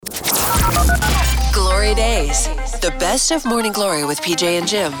GloryDaze. The best of Morning Glory with PJ and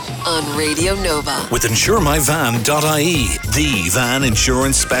Jim on Radio Nova. With InsureMyVan.ie, the van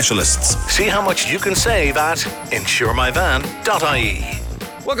insurance specialists. See how much you can save at InsureMyVan.ie.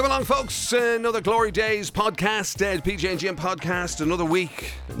 Welcome along, folks. Another GloryDaze podcast, PJ and Jim podcast. Another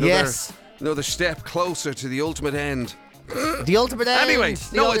week. Another step closer to the ultimate end. The ultimate end. Anyway,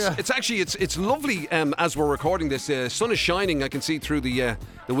 it's lovely as we're recording this. Sun is shining. I can see through the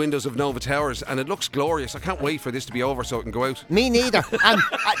windows of Nova Towers, and it looks glorious. I can't wait for this to be over so it can go out. Me neither. And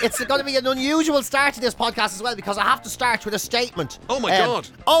it's going to be an unusual start to this podcast as well, because I have to start with a statement. Oh my God.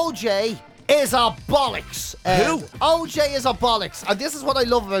 OJ is a bollocks. Who? OJ is a bollocks. And this is what I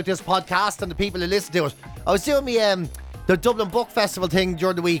love about this podcast and the people who listen to it. I was doing the Dublin Book Festival thing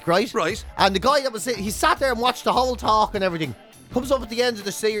during the week, right? Right. And the guy that was he sat there and watched the whole talk and everything. Comes up at the end of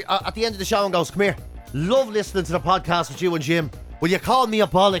the show and goes, "Come here, love listening to the podcast with you and Jim. Will you call me a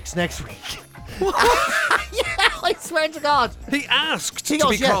bollocks next week?" Yeah, I swear to God. He asked He to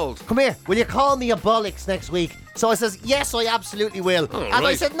goes, be called. "Come here, will you call me a bollocks next week?" So I says, "Yes, I absolutely will." And I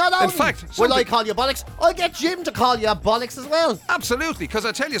right. said, "Not only In fact, will I call you a bollocks, I'll get Jim to call you a bollocks as well." Absolutely, because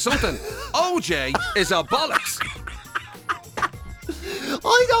I tell you something, OJ is a bollocks.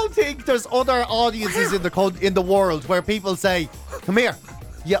 I don't think there's other audiences in the world where people say, "Come here,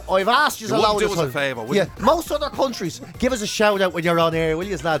 yeah, I've asked you a load of do us a favour, would you? Most other countries give us a shout out when you're on air, will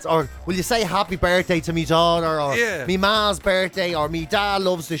you, lads? Or will you say happy birthday to me daughter, or me ma's birthday, or me dad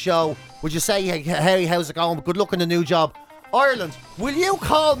loves the show? Would you say, hey, how's it going? Good luck in the new job. Ireland, will you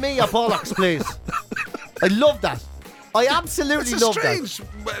call me a bollocks, please? I love that. I absolutely love that. It's a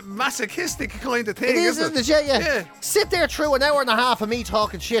strange, masochistic kind of thing, It is, isn't it? Yeah. Sit there through an hour and a half of me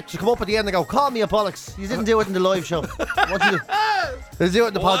talking shit to come up at the end and go, "Call me a bollocks." You didn't do it in the live show. What did you do? Do it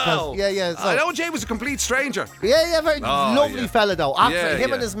in the podcast. Yeah. So. I know Jay was a complete stranger. Yeah, very lovely fella though. Absolutely.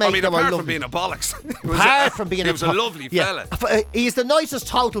 Him and his mate. I mean, apart from lovely. being a bollocks. Apart from being he was a lovely fella. He's the nicest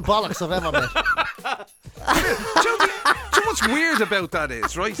total bollocks I've ever met. Do you know what's weird about that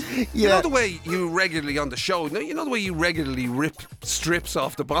is, right? You know the way you regularly on the show, you know the way you regularly rip strips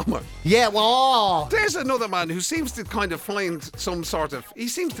off the bomber? Yeah, well... There's another man who seems to kind of find some sort of... He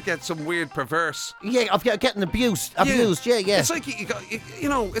seems to get some weird perverse... Yeah, of getting abused, yeah. It's like,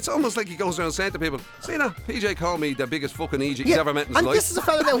 it's almost like he goes around saying to people, "See now, PJ called me the biggest fucking idiot he's ever met in his life." And this is a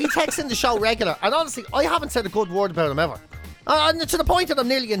fella now, he texts in the show regular, and honestly, I haven't said a good word about him ever. And to the point that I'm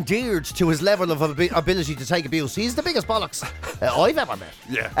nearly endeared to his level of ability to take abuse. He's the biggest bollocks I've ever met.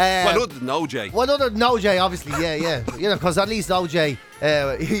 Yeah. Well, other than OJ. Well, other than OJ, obviously, yeah. You know, because at least OJ,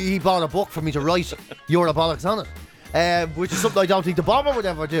 he bought a book for me to write "You're a bollocks" on it. Which is something I don't think the bomber would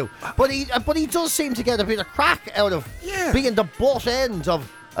ever do. But he does seem to get a bit of crack out of being the butt end of...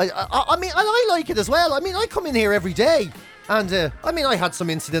 I mean, and I like it as well. I mean, I come in here every day. And, I had some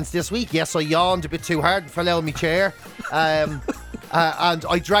incidents this week. Yes, I yawned a bit too hard and fell out of my chair. And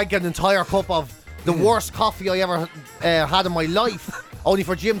I drank an entire cup of the worst coffee I ever had in my life, only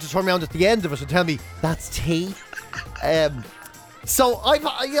for Jim to turn around at the end of it and tell me, "That's tea." So,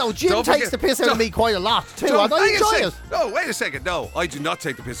 Jim takes the piss out of me quite a lot, too, and I enjoy it. No, wait a second. No, I do not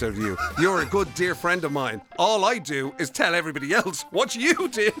take the piss out of you. You're a good, dear friend of mine. All I do is tell everybody else what you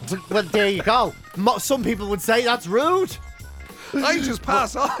did. Well, there you go. Some people would say that's rude. I just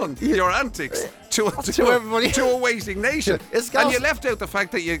pass on your antics to everybody, to a waiting nation. And you left out the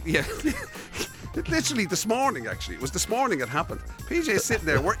fact that you literally this morning, actually, it was this morning it happened. PJ's sitting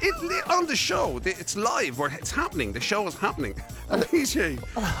there. We're on the show. It's live. It's happening. The show is happening. And PJ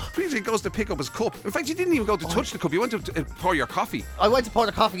goes to pick up his cup. In fact, you didn't even go to touch the cup. You went to pour your coffee. I went to pour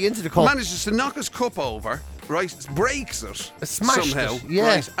the coffee into the cup. Manages to knock his cup over. Right, breaks it somehow. It, yeah.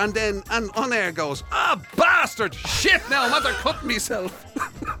 Right, and then on air goes, "Bastard! Shit! Now I'm after cutting myself."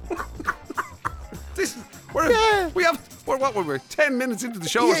 We're 10 minutes into the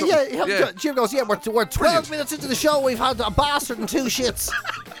show. Or something. Yeah. Jim goes, we're 12 minutes into the show. We've had a bastard and 2 shits.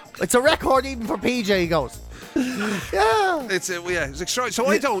 It's a record even for PJ. He goes. Yeah. It's extraordinary. So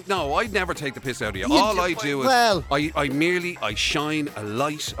I don't know. I never take the piss out of you. All I do is I shine a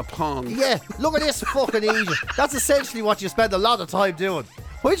light upon. Yeah. Look at this fucking idiot. That's essentially what you spend a lot of time doing.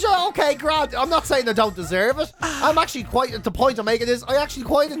 Which, okay, grand. I'm not saying I don't deserve it. I'm actually the point I'm making is I actually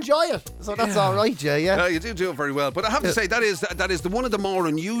quite enjoy it. So that's all right, yeah. You do it very well. But I have to say, that is one of the more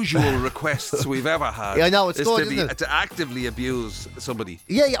unusual requests we've ever had. Yeah, I know, it's good, isn't it? To actively abuse somebody.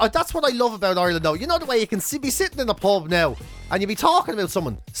 Yeah, that's what I love about Ireland, though. You know the way you can be sitting in a pub now and you be talking about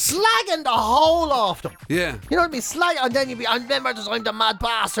someone, slagging the whole off them. Yeah. You know what I mean? Slag, and then I remember I'm the mad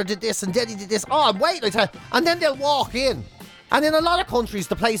bastard did this and then he did this. Oh, I'm waiting, I tell you. And then they'll walk in. And in a lot of countries,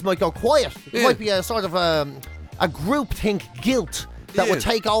 the place might go quiet. It might be a sort of a groupthink guilt that would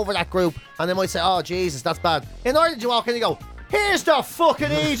take over that group, and they might say, "Oh Jesus, that's bad." In Ireland, you walk in and you go, "Here's the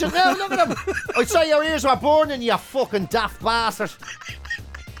fucking agent now. Look at him." I'd say your ears were burning, you fucking daft bastard.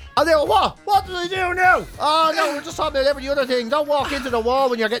 And they go, "What? What do they do now?" "Oh no, we're just talking about every other thing. Don't walk into the wall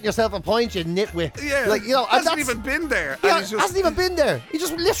when you're getting yourself a pint, you nitwit." Yeah, like, you know, hasn't even been there. Yeah, and hasn't even been there. He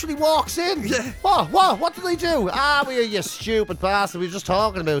just literally walks in. Yeah. What do they do? "Ah, we are, you stupid bastard. We were just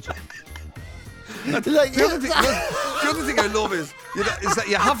talking about you." Like, the other thing I love is that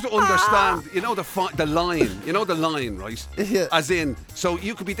you have to understand, the line, right? Yeah. As in, so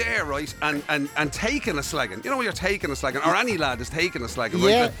you could be there, right, and taking a slagging. You know when you're taking a slagging, or any lad is taking a slagging,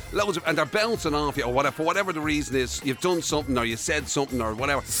 Yeah. right? And they're bouncing off you, or whatever, for whatever the reason is. You've done something, or you said something, or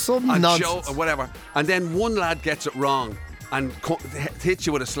whatever. Some and nonsense. or whatever. And then one lad gets it wrong and hits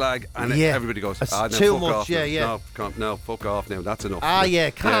you with a slag, and Yeah. everybody goes, That's no, too fuck much, off. yeah. No, fuck off now. That's enough.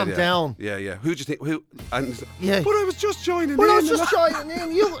 Calm down. Yeah. Who do you think? Who? And Yeah. But I was just joining Well, in. I was just joining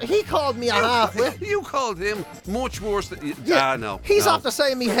in. He called me a halfway. You called him much worse than. No. He's no. after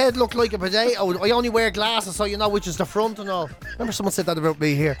saying my head looked like a potato. I only wear glasses, so you know which is the front and all. Remember someone said that about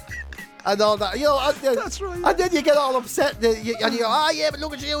me here. And all that, That's right. And then you get all upset, and you go, "Ah, yeah, but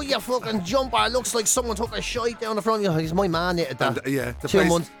look at you fucking jumper. It looks like someone took a shite down the front of you." He's my man at that. And, the 2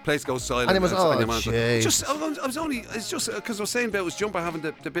 months. place goes silent. And it was, your man's like, jeez. it's just because I was saying about his jumper having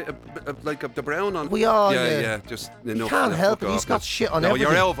the bit of like the brown on. We all, yeah. Just enough. can't help fuck it. He's off. got shit on No, everything.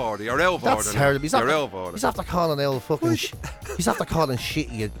 you're Elvarder. You're Elvarder. That's terrible. You're Elvarder. He's after calling El fucking. He's after calling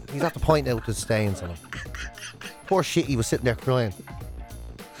Shitty. He's after pointing out the stains on him. Poor Shitty was sitting there crying.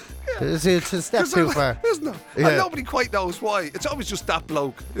 It's a step too far. Isn't it? Yeah. And nobody quite knows why. It's always just that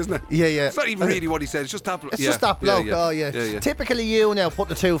bloke, isn't it? Yeah. It's not even really what he said. It's just that bloke. It's just that bloke. Oh yeah. Typically you now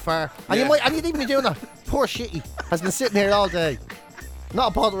putting it too far, and Yeah. you'd even be doing that. Poor Shitty has been sitting here all day,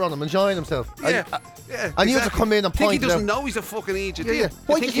 not a bother on him, enjoying himself. Yeah. And you have to come in and think point he it doesn't out. know he's a fucking idiot, Yeah, do yeah. you?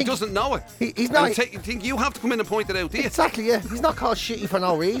 Why You do you think he think- doesn't know it? He's not. And you think you have to come in and point it out, do you? Exactly. Yeah. He's not called Shitty for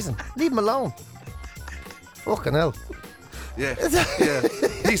no reason. Leave him alone. Fucking hell. Yeah.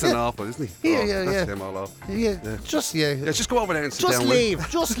 He's an awful, isn't he? Yeah. That's him all off. Yeah. Just Just go over there and sit Just down. leave.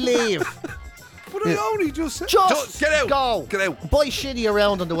 Just leave. But I only just said. Just get out. Go. Get out. Buy Shitty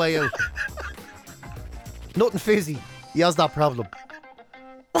around on the way out. Nothing fizzy. He has that problem.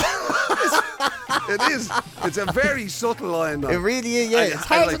 It is. It's a very subtle line, though. It really is, yeah. And- It's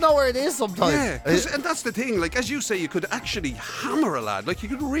hard and to know where it is sometimes. Yeah, and that's the thing. Like, as you say, you could actually hammer a lad. Like, you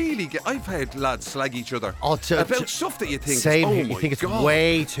could really get. I've had lads slag each other about stuff that you think. Same oh here. my You think it's God,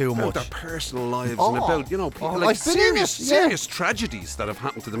 way too about much. their personal lives Oh. and about people like I've been in it, yeah. serious tragedies that have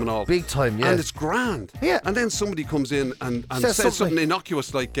happened to them and all. Big time, yeah. And it's grand. Yeah. And then somebody comes in and Says says something something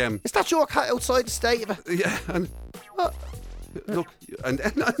innocuous like, Is that your cat outside the state of it? yeah, and. What? Look, and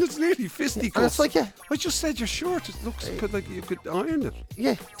it's nearly fisticuffs. And it's like, yeah. I just said your shirt. It looks like you could iron it.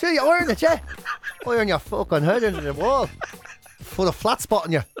 Yeah. Tell you, iron it, yeah. Iron your fucking head into the wall. Full of flat spot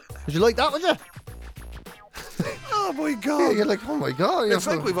on you. Would you like that, would you? Oh my Yeah, God! you're like, oh my God. It's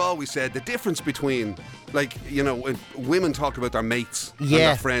like we've always said, the difference between, like, when women talk about their mates and Yeah.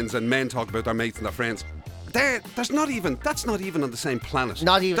 their friends, and men talk about their mates and their friends. That's not even on the same planet.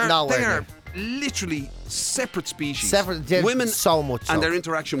 Not even- no way, They're no. literally separate species. Separate, yeah, women, so much so. and their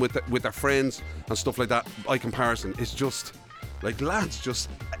interaction with their friends and stuff like that. By comparison, is just. Like, lads just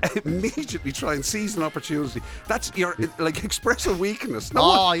immediately try and seize an opportunity. That's your, like, express a weakness.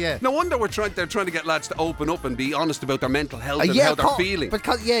 Yeah. No wonder they're trying to get lads to open up and be honest about their mental health and yeah, how they're feeling.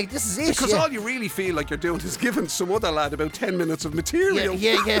 Because, this is it. Because yeah. all you really feel like you're doing is giving some other lad about 10 minutes of material.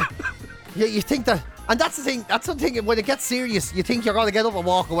 Yeah, you think that, and that's the thing, when it gets serious, you think you're going to get up and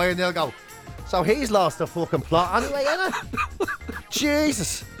walk away, and they'll go, so he's lost the fucking plot anyway, innit?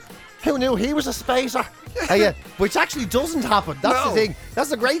 Jesus. Who knew he was a spacer? Which actually doesn't happen. That's the thing. That's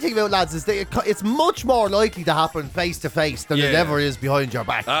the great thing about lads, is that it's much more likely to happen face to face than it ever is behind your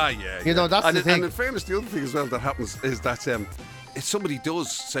back. You know, that's the thing. And in fairness, the other thing as well that happens is that if somebody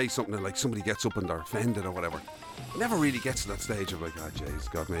does say something, like somebody gets up and they're offended or whatever, it never really gets to that stage of like, jeez,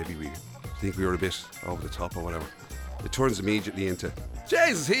 God, maybe we think we were a bit over the top or whatever. It turns immediately into,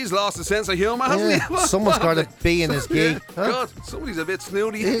 Jesus, he's lost a sense of humour, hasn't he? Someone's got to be in his gig. Huh? God, somebody's a bit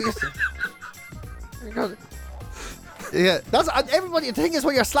snooty. Yeah, that's, and everybody. The thing is,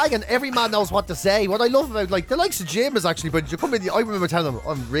 when you're slagging, every man knows what to say. What I love about, like, the likes of Jim is actually, when you come in, I remember telling him,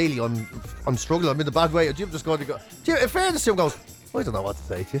 I'm struggling, I'm in a bad way. And Jim just going to go. Jim, in fairness to him, goes, I don't know what to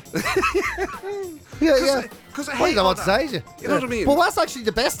say to you. yeah. Because I I hate don't know all what to that. say to you. You know what I mean? But that's actually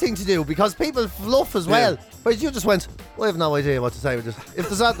the best thing to do, because people fluff as well. Whereas you just went, I have no idea what to say with this. If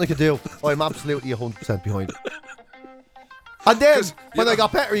there's anything I could do, I'm absolutely 100% behind it. And then, when I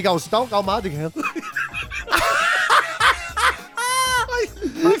got better, he goes, don't go mad again.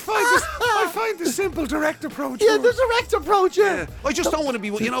 simple direct approach. Yeah, the direct approach, Yeah. I just don't want to be,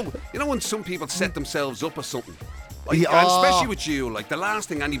 you know when some people set themselves up as something. Like, Yeah, and especially with you, like the last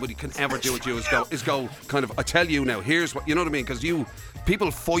thing anybody can ever do with you is go kind of, I tell you now, here's what, you know what I mean? Because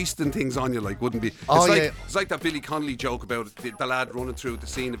people foisting things on you like wouldn't be. It's like that Billy Connolly joke about the lad running through the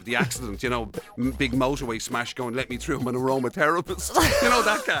scene of the accident, you know, big motorway smash going, let me through, I'm an aromatherapist. You know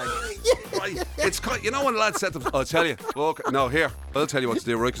that guy? Right? It's you know when the lad said to them, I'll tell you, look, no, here, I'll tell you what to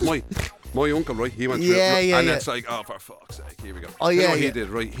do, right? Because my uncle, right, he went through it, and it's like, oh, for fuck's sake, here we go. Oh, you yeah, know what yeah. he did,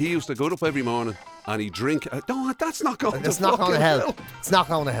 right? He used to go up every morning and he'd drink. No, that's not going It's to not fucking going to help. It's not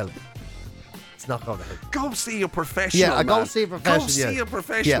going to help. It's not going to help. Go see a professional. Yeah, man. go see a professional. Go see a Yeah,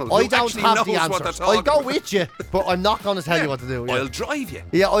 professional. I who don't actually have knows the what they're answers. talking I'll go about. with you, but I'm not going to tell you what to do. Yeah. I'll drive you.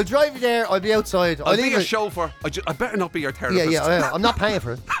 Yeah, I'll drive you there. I'll be outside. I'll be your chauffeur. I better not be your therapist. Yeah. I'm not paying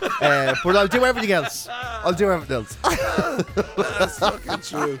for it, but I'll do everything else. That's fucking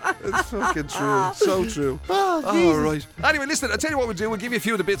true. It's fucking true. So true. Oh, Jesus. Right. Anyway, listen, I'll tell you what we'll do. We'll give you a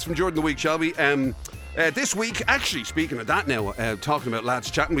few of the bits from Jordan the Week, shall we? This week, actually, speaking of that now, talking about lads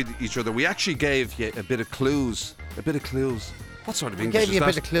chatting with each other, we actually gave you a bit of clues. What sort of English Gave is you a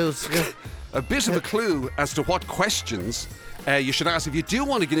that? bit of clues. Yeah. A bit of a clue as to what questions you should ask if you do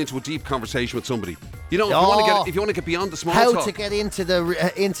want to get into a deep conversation with somebody. You know, if you want to get beyond the small How talk. to get into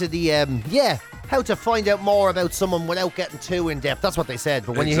how to find out more about someone without getting too in depth. That's what they said.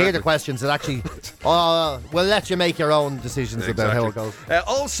 But when you hear the questions, it actually we'll let you make your own decisions about how it goes.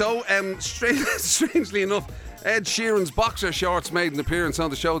 Also, strangely enough, Ed Sheeran's boxer shorts made an appearance on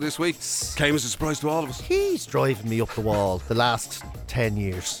the show this week. Came as a surprise to all of us. He's driving me up the wall the last 10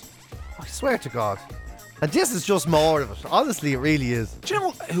 years. I swear to God. And this is just more of it. Honestly, it really is. Do you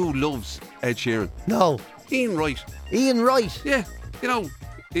know who loves Ed Sheeran? No. Ian Wright. Ian Wright. Yeah, you know,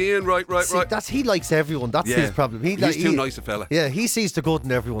 Ian Wright. See, he likes everyone. That's his problem. He's too nice a fella. Yeah, he sees the good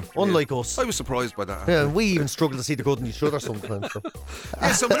in everyone, unlike us. I was surprised by that. Yeah, we even struggle to see the good in each other sometimes. So.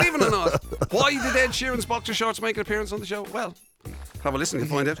 So believe it or not, why did Ed Sheeran's boxer shorts make an appearance on the show? Well, have a listen to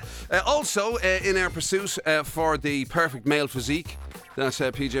find out. Also, in our pursuit for the perfect male physique that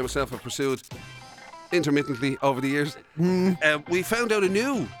PJ and myself have pursued intermittently over the years, we found out a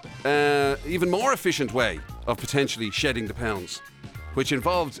new, even more efficient way of potentially shedding the pounds, which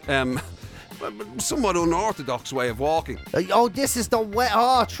involved somewhat unorthodox way of walking. This is the way.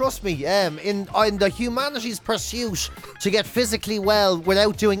 Trust me. In the humanity's pursuit to get physically well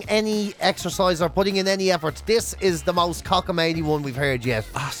without doing any exercise or putting in any effort, this is the most cockamamie one we've heard yet.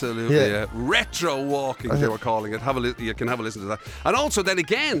 Absolutely, yeah. Retro walking, they were calling it. You can have a listen to that. And also, then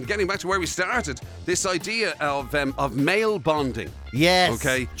again, getting back to where we started, this idea of male bonding. Yes.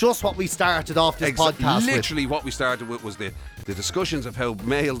 Okay. Just what we started off this podcast Literally, what we started with was the discussions of how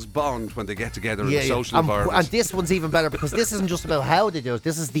males bond when they get together in a social environment. And this one's even better because this isn't just about how they do it.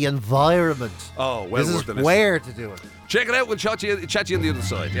 This is the environment. Oh, well, this worth is the listen. where to do it. Check it out. We'll chat to you on the other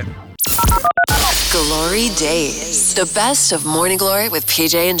side. Yeah. GloryDaze. The best of Morning Glory with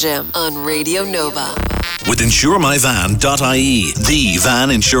PJ and Jim on Radio Nova. With InsureMyVan.ie, the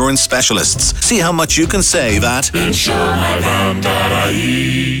van insurance specialists. See how much you can save at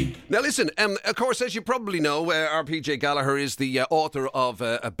InsureMyVan.ie. Now listen, of course, as you probably know, our PJ Gallagher is the author of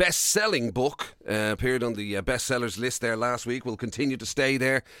a best-selling book. Appeared on the bestsellers list there last week. Will continue to stay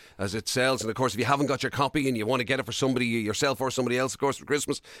there as it sells. And of course, if you haven't got your copy and you want to get it for somebody, yourself or somebody else, of course, for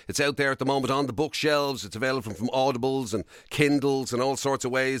Christmas, it's out there at the moment on the bookshelves. It's available from Audibles and Kindles and all sorts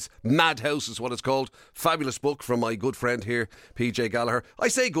of ways. Madhouse is what it's called. Fabulous book from my good friend here, PJ Gallagher. I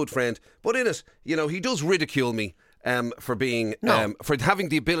say good friend, but in it, you know, he does ridicule me. For being for having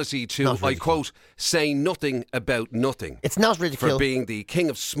the ability to, I quote, say nothing about nothing. It's not ridicule. For being the king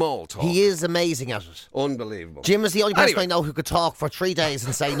of small talk. He is amazing at it. Unbelievable. Jim is the only person I know who could talk for 3 days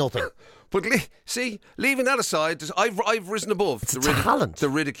and say nothing. But leaving that aside, I've risen above talent. The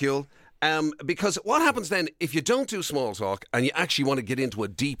ridicule. Because what happens then if you don't do small talk and you actually want to get into a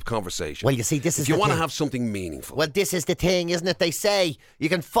deep conversation? Well, you see, this is if you the want to thing. have something meaningful. Well, this is the thing, isn't it? They say you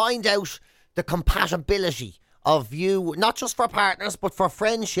can find out the compatibility of you, not just for partners, but for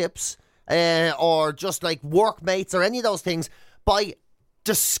friendships or just like workmates or any of those things, by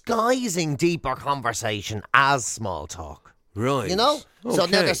disguising deeper conversation as small talk. Right. You know? Okay. So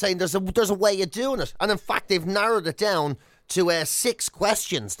now they're saying there's a way of doing it. And in fact, they've narrowed it down to 6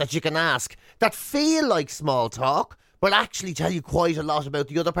 questions that you can ask that feel like small talk, but actually tell you quite a lot about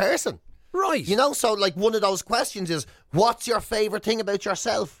the other person. Right. You know, so like one of those questions is, what's your favourite thing about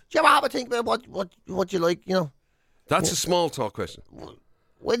yourself? Do you ever have a think about what you like, you know? That's a small talk question.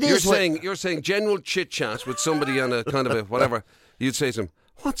 Well, You're saying general chit chat with somebody on a kind of a whatever. You'd say to them,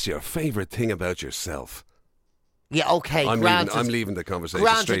 "What's your favourite thing about yourself?" Yeah, okay, I'm granted. leaving the conversation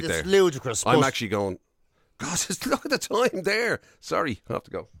Granted, straight it's there. ludicrous. I'm but- actually going, God, just look at the time there. Sorry, I have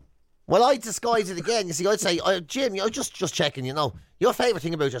to go. Well, I'd disguise it again. You see, I'd say, Jim, you're just checking, your favourite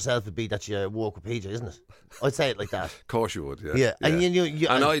thing about yourself would be that you walk with PJ, isn't it? I'd say it like that. Of course you would, yeah. Yeah, and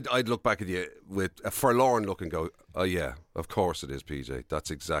and I'd look back at you with a forlorn look and go, oh yeah, of course it is, PJ.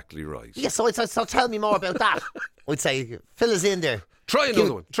 That's exactly right. Yeah, so I'd say, so tell me more about that. I'd say, fill us in there. Try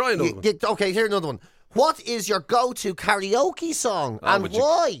another one. Okay, here's another one. What is your go-to karaoke song and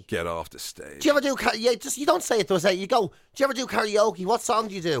why? Get off the stage. Do you ever do? You don't say it to us. You go. Do you ever do karaoke? What song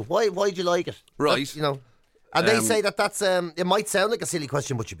do you do? Why do you like it? Right. And they say that's. It might sound like a silly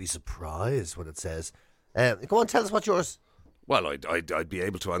question, but you'd be surprised when it says. Go on, tell us what's yours. Well, I'd be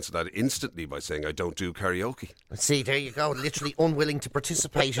able to answer that instantly by saying I don't do karaoke. See, there you go. Literally unwilling to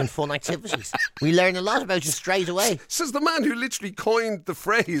participate in fun activities. We learn a lot about you straight away. Says the man who literally coined the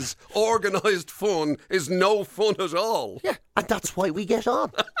phrase organised fun is no fun at all. Yeah, and that's why we get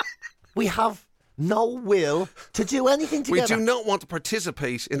on. We have no will to do anything together. We do not want to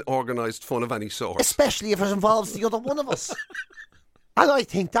participate in organised fun of any sort. Especially if it involves the other one of us. And I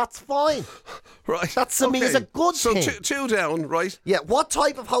think that's fine. Right. That to me is a good thing. So two down, right? Yeah. What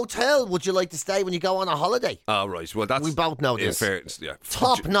type of hotel would you like to stay when you go on a holiday? Right. Well, that's... We both know this. In fairness, yeah.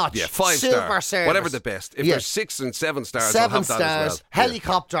 Top notch. Yeah, 5 Super star. service. Whatever the best. If there's 6 and 7 stars, I'll 7 have that stars. as well.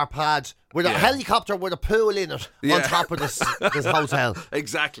 Helicopter pad. With a helicopter with a pool in it on top of this hotel.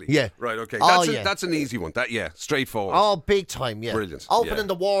 Exactly. Yeah. Right, okay. Oh, That's an easy one. Straightforward. Oh, big time, yeah. Brilliant. Opening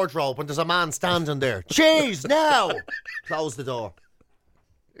the wardrobe and there's a man standing there. Cheese, now! Close the door.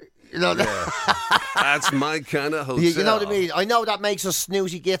 That's my kind of hotel. You know what I mean? I know that makes us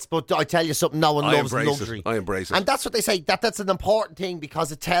snooty gits, but I tell you something, no one loves luxury. I embrace it. And that's what they say, that's an important thing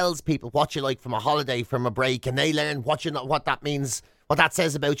because it tells people what you like from a holiday, from a break, and they learn what that means, what that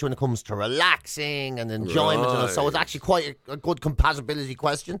says about you when it comes to relaxing and enjoyment. Right. And so it's actually quite a good compatibility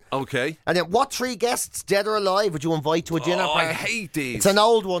question. Okay. And then what 3 guests, dead or alive, would you invite to a dinner party? I hate these. It's an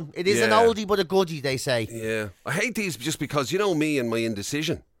old one. It is an oldie but a goodie, they say. Yeah. I hate these just because, me and my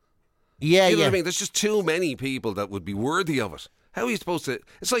indecision. Yeah, you know what I mean? There's just too many people that would be worthy of it. How are you supposed to...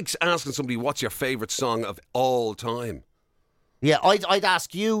 It's like asking somebody, what's your favourite song of all time? Yeah, I'd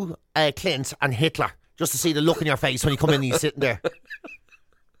ask you, Clint and Hitler, just to see the look in your face when you come in and you're sitting there.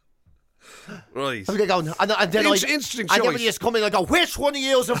 Right. I'm going, and then interesting choice. And then when you just come in, I go, which one of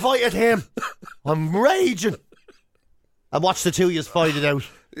you invited him? I'm raging. And watch the two of you fight it out.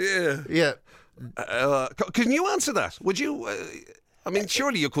 Yeah. Yeah. Can you answer that? Would you...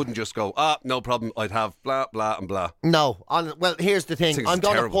 surely you couldn't just go, no problem, I'd have blah, blah, and blah. No. Well, here's the thing. I'm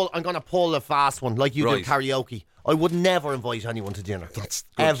going to pull a fast one, like you do karaoke. I would never invite anyone to dinner. That's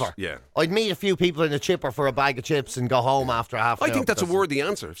good. Ever. Yeah. I'd meet a few people in a chipper for a bag of chips and go home after half an hour. I think that's a worthy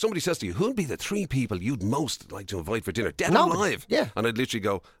answer. If somebody says to you, who'd be the 3 people you'd most like to invite for dinner? Dead or alive? Yeah. And I'd literally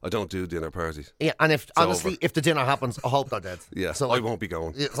go, I don't do dinner parties. Yeah, and if the dinner happens, I hope they're dead. Yeah, so I won't be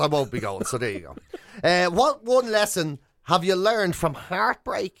going. Yes, I won't be going, so there you go. What one lesson have you learned from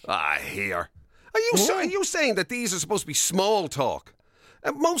heartbreak? Here. Are you saying that these are supposed to be small talk?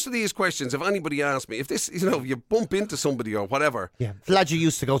 Most of these questions, if anybody asks me, if this, you bump into somebody or whatever. Yeah, lad you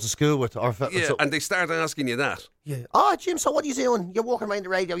used to go to school with. And they start asking you that. Yeah. Oh, Jim, so what are you doing? You're walking around the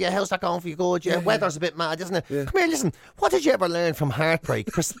radio. Yeah, how's that going for you? Good. Yeah, weather's a bit mad, isn't it? Yeah. Come here, listen. What did you ever learn from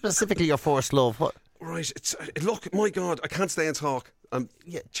heartbreak, specifically your first love? What? Right. Look, my God, I can't stay and talk.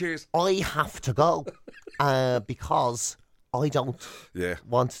 Cheers. I have to go because I don't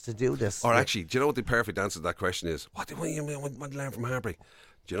want to do this. Or actually, do you know what the perfect answer to that question is? What do you learn from heartbreak?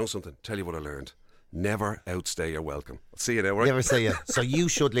 Do you know something? Tell you what I learned. Never outstay your welcome. I'll see you now, right? Never say it. So you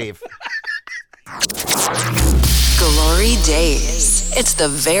should leave. GloryDaze. It's the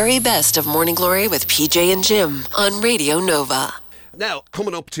very best of Morning Glory with PJ and Jim on Radio Nova. Now,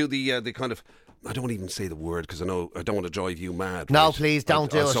 coming up to the kind of... I don't even say the word because I know I don't want to drive you mad. No, right? please,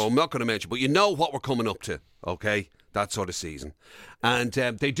 don't do it. So I'm not going to mention, but you know what we're coming up to, okay? That sort of season. And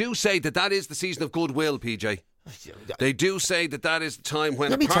they do say that is the season of goodwill, PJ. They do say that is the time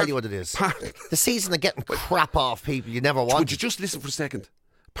when... Let me tell you what it is. The season of getting crap off people you never want. Would you just listen for a second?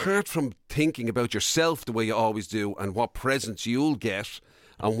 Apart from thinking about yourself the way you always do and what presents you'll get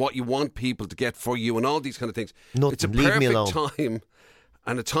and what you want people to get for you and all these kind of things, it's a perfect time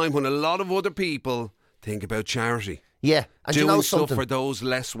and a time when a lot of other people think about charity. Yeah, and doing you know stuff something for those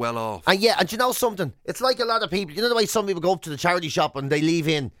less well off. And you know something? It's like a lot of people. You know the way some people go up to the charity shop and they leave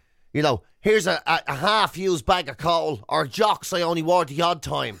in, here's a half-used bag of coal or jocks I only wore the odd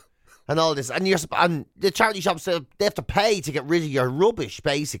time, and all this. And the charity shops, they have to pay to get rid of your rubbish,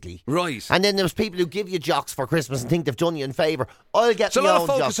 basically. Right. And then there's people who give you jocks for Christmas and think they've done you a favour. I'll get so my a lot own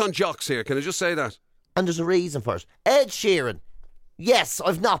of focus jocks. on jocks here. Can I just say that? And there's a reason for it. Ed Sheeran. Yes,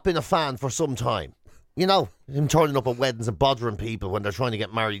 I've not been a fan for some time. You know, him turning up at weddings and bothering people when they're trying to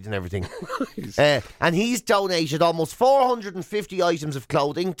get married and everything. And he's donated almost 450 items of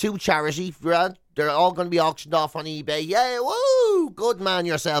clothing to charity. They're all going to be auctioned off on eBay. Yeah, woo! Good man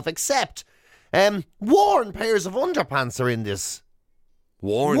yourself. Except, worn pairs of underpants are in this.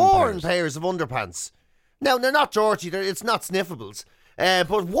 Worn pairs of underpants. Now, they're not dirty. It's not sniffables.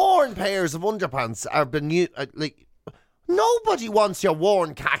 But worn pairs of underpants are been like... Nobody wants your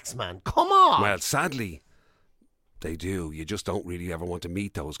worn cacks, man. Come on. Well, sadly, they do. You just don't really ever want to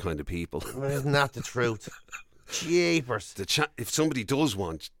meet those kind of people. Isn't that the truth? Jeepers. If somebody does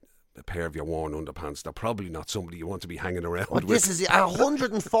want a pair of your worn underpants, they're probably not somebody you want to be hanging around with. This is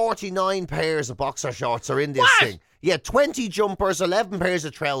 149 pairs of boxer shorts are in this thing. Yeah, 20 jumpers, 11 pairs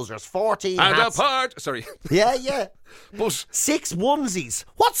of trousers, 14 hats. Sorry. Yeah. But 6 onesies.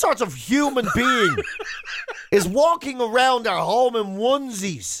 What sort of human being is walking around their home in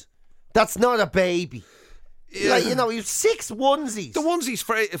onesies? That's not a baby. Yeah. Like, you know, you've 6 onesies. The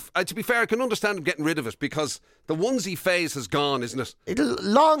onesies, to be fair, I can understand them getting rid of it because the onesie phase has gone, isn't it? It's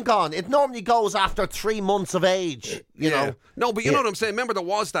long gone. It normally goes after 3 months of age, you know. No, but you know what I'm saying? Remember there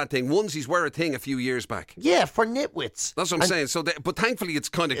was that thing. Onesies were a thing a few years back. Yeah, for nitwits. That's what I'm saying. So, but thankfully it's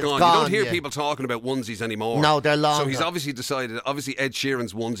kind of gone. You don't hear people talking about onesies anymore. No, they're long. So he's obviously decided, Ed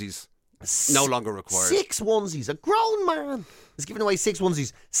Sheeran's onesies no longer required. 6 onesies. A grown man is giving away 6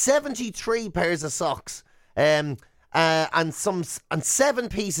 onesies. 73 pairs of socks. And 7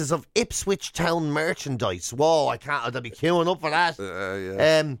 pieces of Ipswich Town merchandise. Whoa, I'll be queuing up for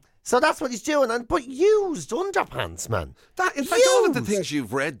that. So that's what he's doing. But used underpants, man. In fact, all of the things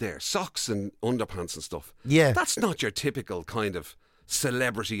you've read there, socks and underpants and stuff. Yeah, that's not your typical kind of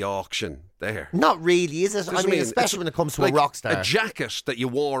celebrity auction there. Not really, is it? I mean, especially when it comes to like a rock star. A jacket that you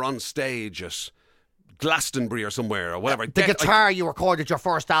wore on stage at Glastonbury or somewhere or whatever. The guitar you recorded your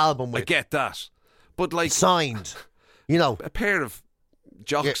first album with. I get that. But like signed, you know, a pair of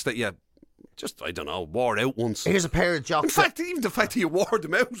jocks that you just, I don't know, wore out once. Here's a pair of jocks. In fact, even the fact that you wore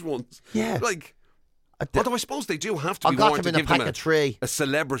them out once. Yeah. Like, although I suppose they do have to be worn to give them a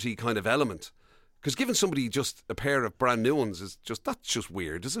celebrity kind of element. Because giving somebody just a pair of brand new ones that's just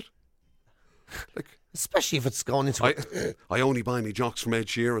weird, is it? Like, especially if it's going into. I only buy me jocks from Ed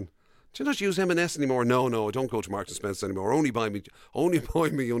Sheeran. Do you not use M&S anymore? No, I don't go to Marks and Spencer anymore. Only buy me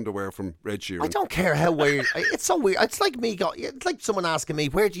underwear from Ed Sheeran. I don't care how weird. It's so weird. It's like it's like someone asking me,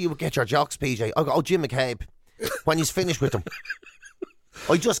 "Where do you get your jocks, PJ?" I go, Jim McCabe. When he's finished with them,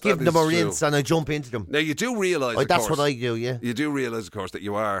 I just give them a rinse and I jump into them. Now you do realise, that's what I do. Yeah, you do realise, of course, that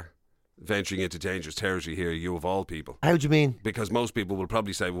you are venturing into dangerous territory here, you of all people. How do you mean? Because most people will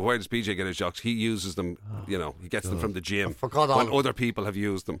probably say, well, where does PJ get his jocks? He uses them, he gets them from the gym. When other people have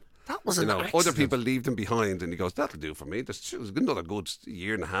used them. That was an accident. Other people leave them behind and he goes, that'll do for me. There's another good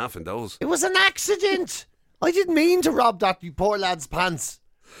year and a half in those. It was an accident. I didn't mean to rob that poor lad's pants.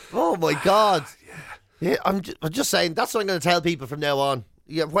 Oh my God. Yeah, I'm just saying, that's what I'm going to tell people from now on.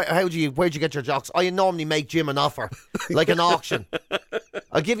 Yeah, where'd you get your jocks? I normally make Jim an offer, like an auction.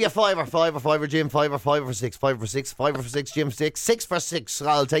 I'll give you fiver, Jim, fiver for 6, 5 for 6, 5 for 6, Jim, 6 for 6.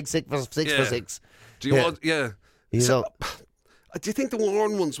 I'll take 6 for 6. Do you want? Yeah. So, do you think the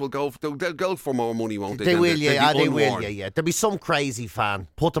worn ones will go? They'll go for more money, won't they? They will, yeah. They will, yeah. There'll be some crazy fan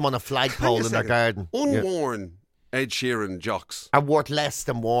put them on a flagpole in their garden. Unworn Ed Sheeran jocks are worth less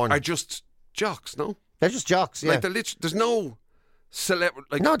than worn. Are just jocks, no? They're just jocks, yeah. Like there's no.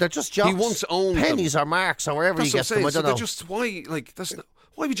 No, they're just jocks. He once owned pennies them. or marks or wherever he gets them. I don't know. Just why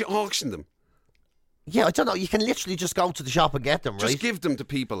would you auction them? Yeah, I don't know. You can literally just go to the shop and get them, right? Just give them to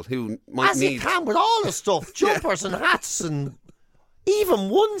people who might need. As you can with all the stuff, jumpers and hats and even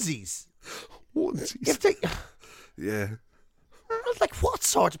onesies. Yeah. Like, what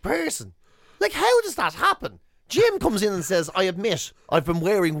sort of person? Like, how does that happen? Jim comes in and says, I admit, I've been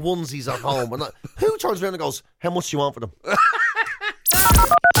wearing onesies at home. And who turns around and goes, how much do you want for them?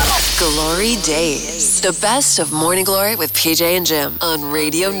 GloryDaze. The best of Morning Glory with PJ and Jim on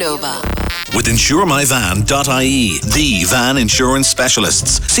Radio Nova. With InsureMyVan.ie, the van insurance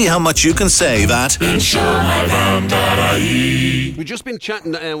specialists. See how much you can save at InsureMyVan.ie. We've just been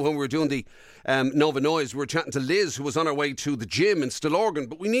chatting when we were doing the Nova Noise. We were chatting to Liz, who was on her way to the gym in Stillorgan,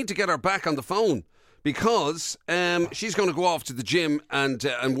 but we need to get her back on the phone because she's going to go off to the gym and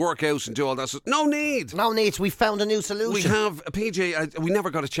work out and do all that. So no need. We found a new solution. We have PJ. We never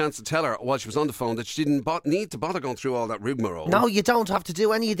got a chance to tell her while she was on the phone that she didn't need to bother going through all that rigmarole. No, you don't have to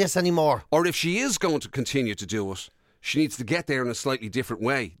do any of this anymore. Or if she is going to continue to do it, she needs to get there in a slightly different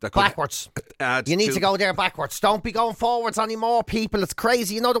way. That could Backwards. add You need to go there backwards. Don't be going forwards anymore, people. It's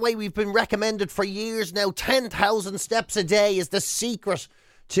crazy. You know the way we've been recommended for years now. 10,000 steps a day is the secret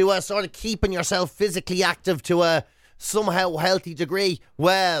to sort of keeping yourself physically active to a somehow healthy degree.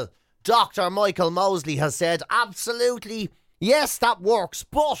 Well, Dr. Michael Mosley has said, absolutely, yes, that works.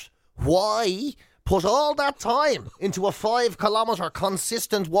 But why put all that time into a 5 kilometre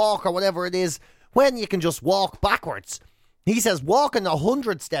consistent walk or whatever it is when you can just walk backwards? He says walking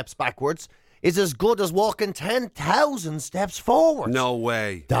 100 steps backwards is as good as walking 10,000 steps forward. No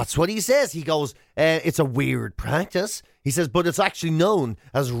way. That's what he says. He goes, it's a weird practice. He says, but it's actually known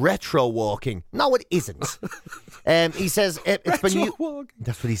as retro walking. No, it isn't. He says it's been walking.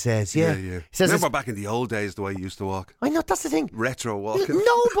 That's what he says. Yeah. Yeah. He says Remember back in the old days the way you used to walk? I know, that's the thing. Retro walking.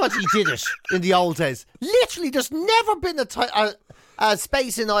 Nobody did it in the old days. Literally, there's never been a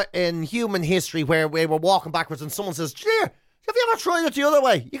space in human history where we were walking backwards and someone says, "Gee, have you ever tried it the other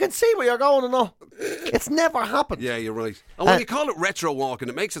way? You can see where you're going and all." It's never happened. Yeah, you're right. And when you call it retro walking,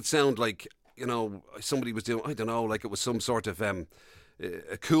 it makes it sound like, you know, somebody was doing, I don't know, like it was some sort of a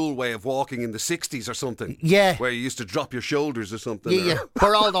cool way of walking in the 60s or something. Yeah. Where you used to drop your shoulders or something. Yeah.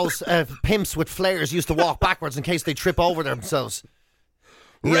 Where all those pimps with flares used to walk backwards in case they trip over themselves.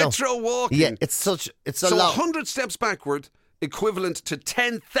 Retro walking. Yeah, it's a so lot. 100 steps backward, equivalent to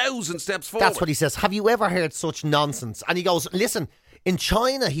 10,000 steps forward. That's what he says. Have you ever heard such nonsense? And he goes, listen, in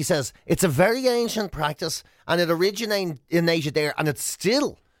China, he says, it's a very ancient practice and it originated in Asia there and it's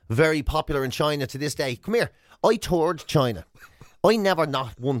still very popular in China to this day. Come here. I toured China. I never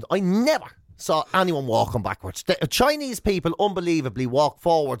saw anyone walking backwards. The Chinese people unbelievably walk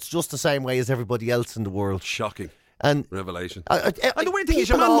forwards just the same way as everybody else in the world. Shocking. And revelation. And the weird thing is,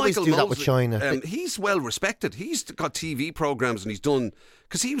 your people man always Michael do that Mosley, with China. He's well respected. He's got TV programs and he's done,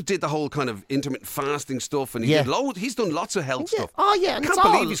 because he did the whole kind of intermittent fasting stuff, and he's done lots of health stuff. Oh yeah, and I can't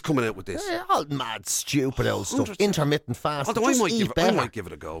believe he's coming out with this. All mad, stupid old stuff. Intermittent fasting. Although Just I might give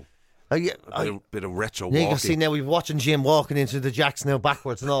it a go. A bit of retro walking. You can see now we're watching Jim walking into the jacks now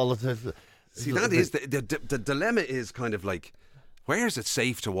backwards and all of the. See, that is the dilemma is kind of like, where is it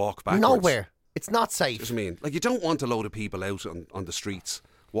safe to walk backwards? Nowhere. It's not safe. That's what I mean. Like, you don't want a load of people out on the streets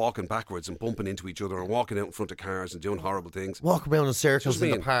walking backwards and bumping into each other and walking out in front of cars and doing horrible things. Walking around in circles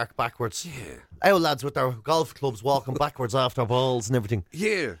in the park backwards. Yeah. Our lads with their golf clubs walking backwards after balls and everything.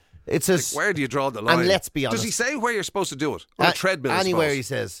 Yeah. It's like, where do you draw the line? And let's be honest. Does he say where you're supposed to do it? On a treadmill, anywhere, he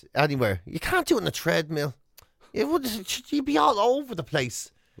says. Anywhere. You can't do it on a treadmill. You'd be all over the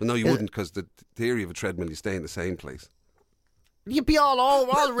place. Well, no, you wouldn't, because the theory of a treadmill, you stay in the same place. You'd be all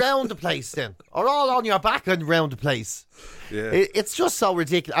around the place then. Or all on your back and around the place. Yeah. It's just so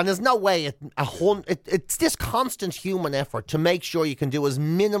ridiculous. And there's no way it's this constant human effort to make sure you can do as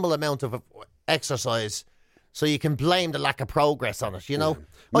minimal amount of exercise so you can blame the lack of progress on it, you know?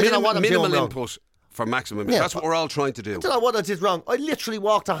 Yeah. I don't know what I'm minimal doing wrong. input for maximum. Yeah, that's what we're all trying to do. I don't know what I did wrong. I literally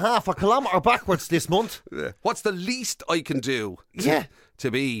walked a half a kilometre backwards this month. Yeah. What's the least I can do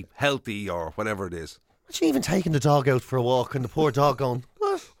to be healthy or whatever it is? Imagine even taking the dog out for a walk and the poor dog going,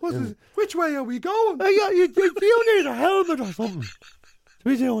 Which way are we going? You need a helmet or something to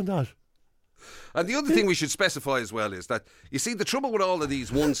be doing that. And the other thing we should specify as well is that, you see, the trouble with all of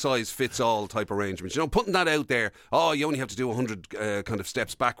these one-size-fits-all type arrangements, you know, putting that out there, you only have to do 100 kind of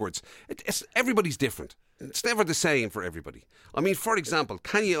steps backwards. Everybody's different. It's never the same for everybody. I mean, for example,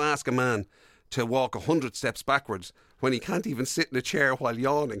 can you ask a man to walk 100 steps backwards when he can't even sit in a chair while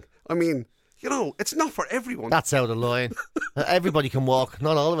yawning? I mean, you know, it's not for everyone. That's out of line. Everybody can walk.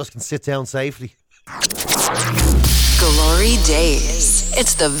 Not all of us can sit down safely. GloryDaze.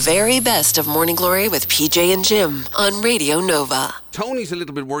 It's the very best of Morning Glory with PJ and Jim on Radio Nova. Tony's a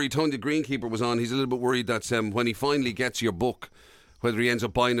little bit worried. Tony the Greenkeeper was on. He's a little bit worried that when he finally gets your book, whether he ends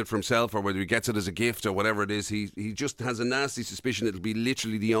up buying it for himself or whether he gets it as a gift or whatever it is, he just has a nasty suspicion it'll be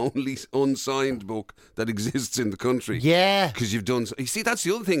literally the only unsigned book that exists in the country. Yeah. Because you've done... You see, that's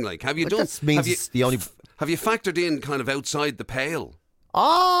the other thing, like, have you done... That means it's the only... Have you factored in kind of outside the pale?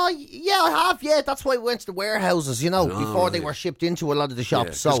 Oh, yeah, I have, yeah. That's why we went to the warehouses, you know, before they were shipped into a lot of the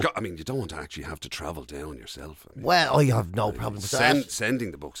shops. Yeah, so, I mean, you don't want to actually have to travel down yourself. I mean, well, I have no problem with that.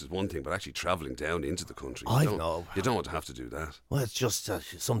 Sending the books is one thing, but actually travelling down into the country, I you know. You don't want to have to do that. Well, it's just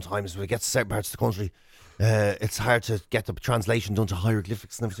sometimes when we get to certain parts of the country, it's hard to get the translation done to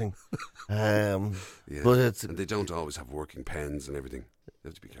hieroglyphics and everything. But and they don't always have working pens and everything. You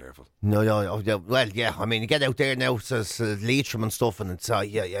have to be careful. No. Well, yeah. I mean, you get out there now, it says Leitrim and stuff, and it's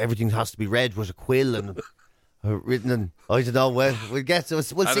everything has to be read with a quill, and Written in, I don't know. We'll get to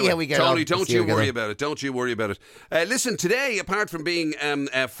it. We'll see how we get Tony, on. don't you worry about it. Don't you worry about it. Listen, today, apart from being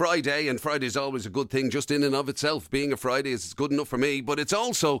Friday, and Friday is always a good thing just in and of itself. Being a Friday is good enough for me, but it's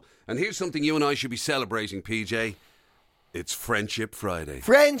also, and here's something you and I should be celebrating, PJ. It's Friendship Friday.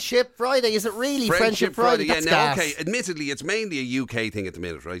 Friendship Friday, is it really Friendship Friday? Yeah, That's now, gas. okay, admittedly, it's mainly a UK thing at the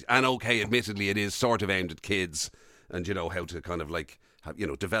minute, right? And okay, admittedly, it is sort of aimed at kids and, you know, how to kind of like, you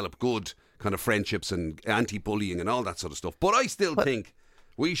know, develop good kind of friendships and anti-bullying and all that sort of stuff. But I still think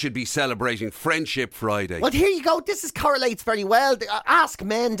we should be celebrating Friendship Friday. Well, here you go. This correlates very well.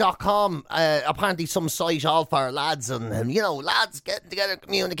 AskMen.com, apparently some site all for lads and, you know, lads getting together,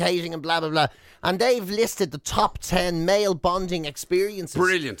 communicating and blah, blah, blah. And they've listed the top 10 male bonding experiences.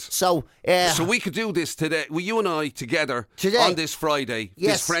 Brilliant. So we could do this today. Well, you and I together on this Friday,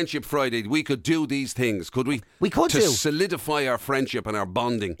 yes. this Friendship Friday, we could do these things, could we? We could to solidify our friendship and our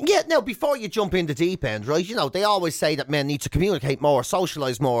bonding. Yeah, now, before you jump in the deep end, right, you know, they always say that men need to communicate more,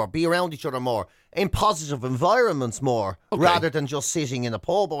 socialise more, be around each other more, in positive environments more, rather than just sitting in a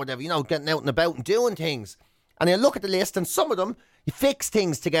pub or whatever, you know, getting out and about and doing things. And you look at the list, and some of them, you fix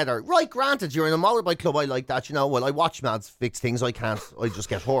things together. Right, granted, you're in a motorbike club, I like that, you know. Well, I watch lads fix things, I can't, I just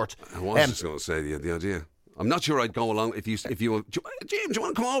get hurt. I was just going to say the idea. I'm not sure I'd go along if you James, do you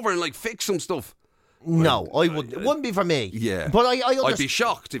want to come over and like fix some stuff? No, I wouldn't. It wouldn't be for me. Yeah. But I'd be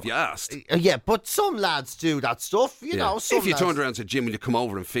shocked if you asked. Yeah, but some lads do that stuff, you know. Some if you lads. turned around and said, Jim, will you come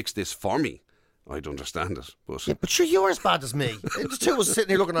over and fix this for me? I'd understand it. But Yeah, but sure, you're as bad as me. The two of us sitting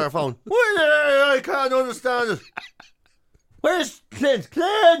here looking at our phone. Well, I can't understand it. Where's Clint?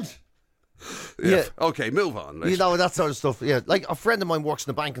 Clint! Yeah. Okay, move on. You know, that sort of stuff. Yeah, like a friend of mine works in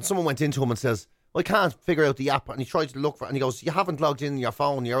the bank and someone went into him and says, I can't figure out the app. And he tries to look for it and he goes, you haven't logged in your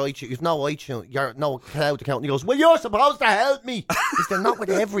phone, your iTunes, you've no iTunes, your no cloud account. And he goes, well, you're supposed to help me. He said, not with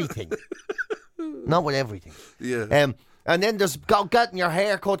everything. Not with everything. Yeah. And then there's getting your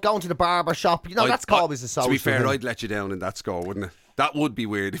hair cut, going to the barber shop. You know, that's always a social To be fair, thing. I'd let you down in that score, wouldn't it? That would be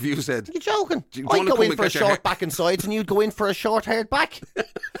weird if you said... You're joking. Do you I'd wanna go come in and for a get your hair- short back and sides and you'd go in for a short-haired back.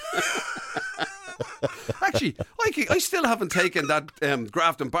 Actually, I still haven't taken that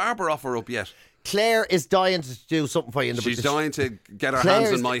Grafton Barber offer up yet. Claire is dying to do something for you. She's dying to get her Claire's-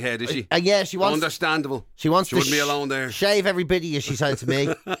 hands on my head, is she? Yeah, she wants... Understandable. She wants She to wouldn't be alone there. shave every bit of you, she said to me.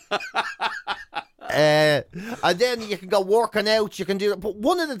 And then you can go working out, you can do that. But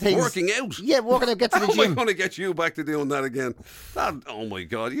one of the things... Working out? Yeah, working out, get to the How am I gym. going to get you back to doing that again? Oh my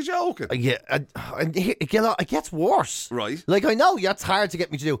God, you're joking. Yeah, and it gets worse. Right. Like, I know that's hard to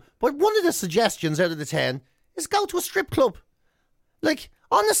get me to do, but one of the suggestions out of the 10 is go to a strip club. Like,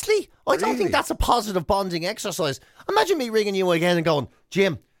 honestly, I don't think that's a positive bonding exercise. Imagine me ringing you again and going,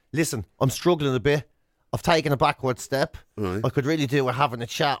 Jim, listen, I'm struggling a bit. I've taken a backward step. Right. I could really do with having a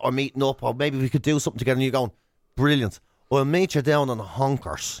chat or meeting up, or maybe we could do something together. And you're going, brilliant. I'll meet you down on the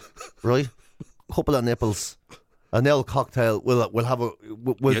honkers, right? Couple of nipples, an L cocktail. We'll have a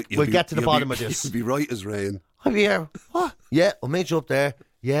we'll get to the bottom of this. You'll be right as rain. I'll be here. What? Yeah, I'll meet you up there.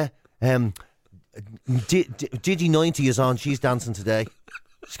 Yeah. Diddy 90 is on. She's dancing today.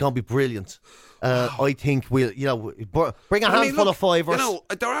 She's gonna be brilliant. I think we'll, bring a handful of fivers. You know,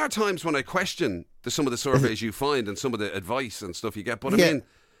 there are times when I question some of the surveys you find and some of the advice and stuff you get. But I mean,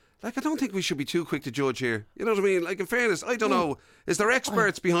 like, I don't think we should be too quick to judge here. You know what I mean? Like, in fairness, I don't know. Is there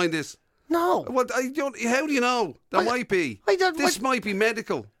experts behind this? No. Well, how do you know? There might be. This might be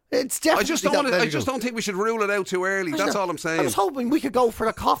medical. It's definitely I just don't think we should rule it out too early. That's all I'm saying. I was hoping we could go for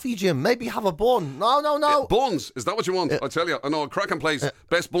a coffee, Jim. Maybe have a bun. No. Buns? Is that what you want? I tell you, I know a cracking place.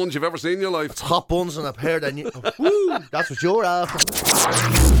 Best buns you've ever seen in your life. It's hot buns and a pair. Woo, that's what you're after.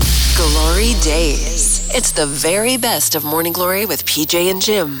 Glory Days. It's the very best of Morning Glory with PJ and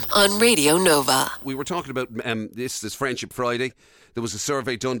Jim on Radio Nova. We were talking about this Friendship Friday. There was a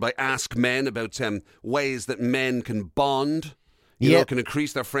survey done by Ask Men about ways that men can bond. You know, can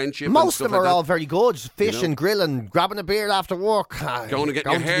increase their friendship. Most and of them are like all very good. Fishing, grilling, grabbing a beer after work. Going to get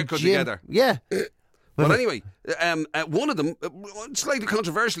your hair cut together. Yeah. But anyway, one of them, slightly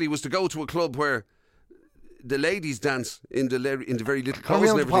controversially, was to go to a club where the ladies dance in the very little clothes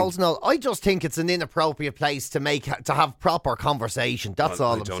and everything. No, I just think it's an inappropriate place to have proper conversation. That's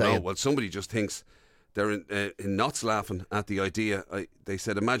all I'm saying. I don't know. Well, somebody just thinks they're in knots laughing at the idea. They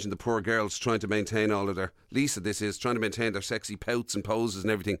said, imagine the poor girls trying to maintain all of their... Lisa, this is, trying to maintain their sexy pouts and poses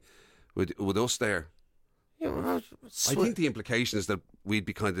and everything with us there. I think the implication is that we'd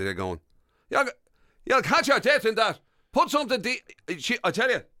be kind of there going, you'll catch your death in that. Put something... I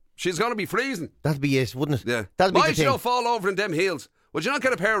tell you, she's going to be freezing. That'd be it, wouldn't it? Yeah. That'd be Why the thing. she'll fall over in them heels? Would you not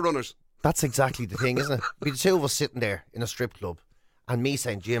get a pair of runners? That's exactly the thing, isn't it? Be the two of us sitting there in a strip club and me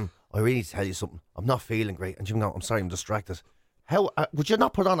saying, Jim, I really need to tell you something. I'm not feeling great. And Jim goes, I'm sorry, I'm distracted. How would you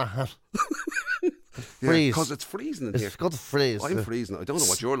not put on a hat? Freeze. Because it's freezing in here. It's got to freeze. I'm freezing. I don't know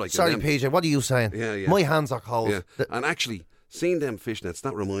what you're like. Sorry, PJ, what are you saying? Yeah. My hands are cold. Yeah. And actually, seeing them fishnets,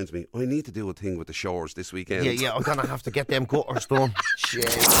 that reminds me, I need to do a thing with the shores this weekend. Yeah, I'm going to have to get them gutters done. Shit.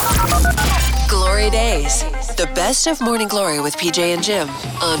 GloryDaze, the best of Morning Glory with PJ and Jim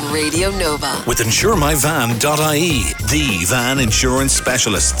on Radio Nova. With InsureMyVan.ie, the van insurance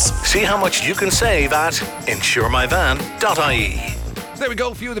specialists. See how much you can save at InsureMyVan.ie. There we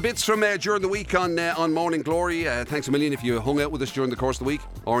go, a few of the bits from during the week on Morning Glory. Thanks a million if you hung out with us during the course of the week,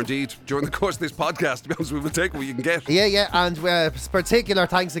 or indeed during the course of this podcast, to be honest, we will take what you can get. Yeah, and particular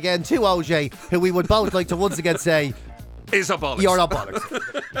thanks again to OJ, who we would both like to once again say is a bollocks. You're a bollocks.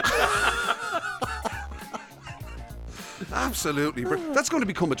 Absolutely. That's going to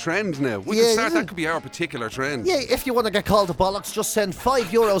become a trend now. We can start, that could be our particular trend. Yeah, if you want to get called a bollocks, just send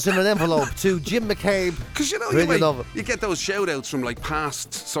 €5 in an envelope to Jim McCabe. Because you get those shout outs from like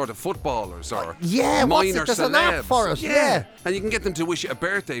past sort of footballers or minor there's celebs. An app for it. Yeah. And you can get them to wish you a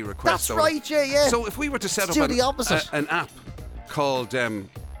birthday request. That's right, yeah. So if we were to set up the opposite. an app called Call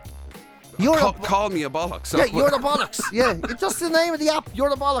Me a Bollocks. Yeah, You're the Bollocks. Yeah, it's just the name of the app, You're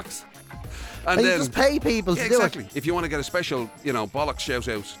the Bollocks. And then, you just pay people to do exactly. it. If you want to get a special, bollocks shout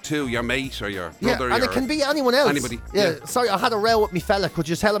out to your mate or your brother. Yeah, and it can be anyone else. Anybody. Yeah. Sorry, I had a row with me fella. Could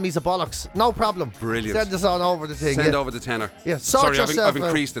you tell him he's a bollocks? No problem. Brilliant. Send us on over the thing. Send over the tenner. Yeah, sorry, yourself I've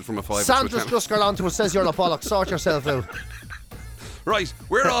increased it from a 5. Sandra's just got onto it, says you're a bollocks. Sort yourself out. Right,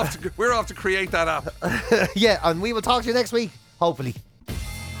 we're off to create that app. Yeah, and we will talk to you next week, hopefully.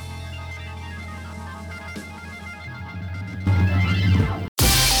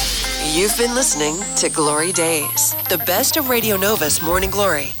 You've been listening to GloryDaze, the best of Radio Nova's Morning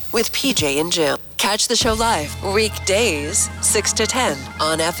Glory with PJ and Jim. Catch the show live weekdays 6 to 10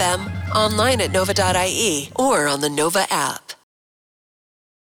 on FM, online at nova.ie, or on the Nova app.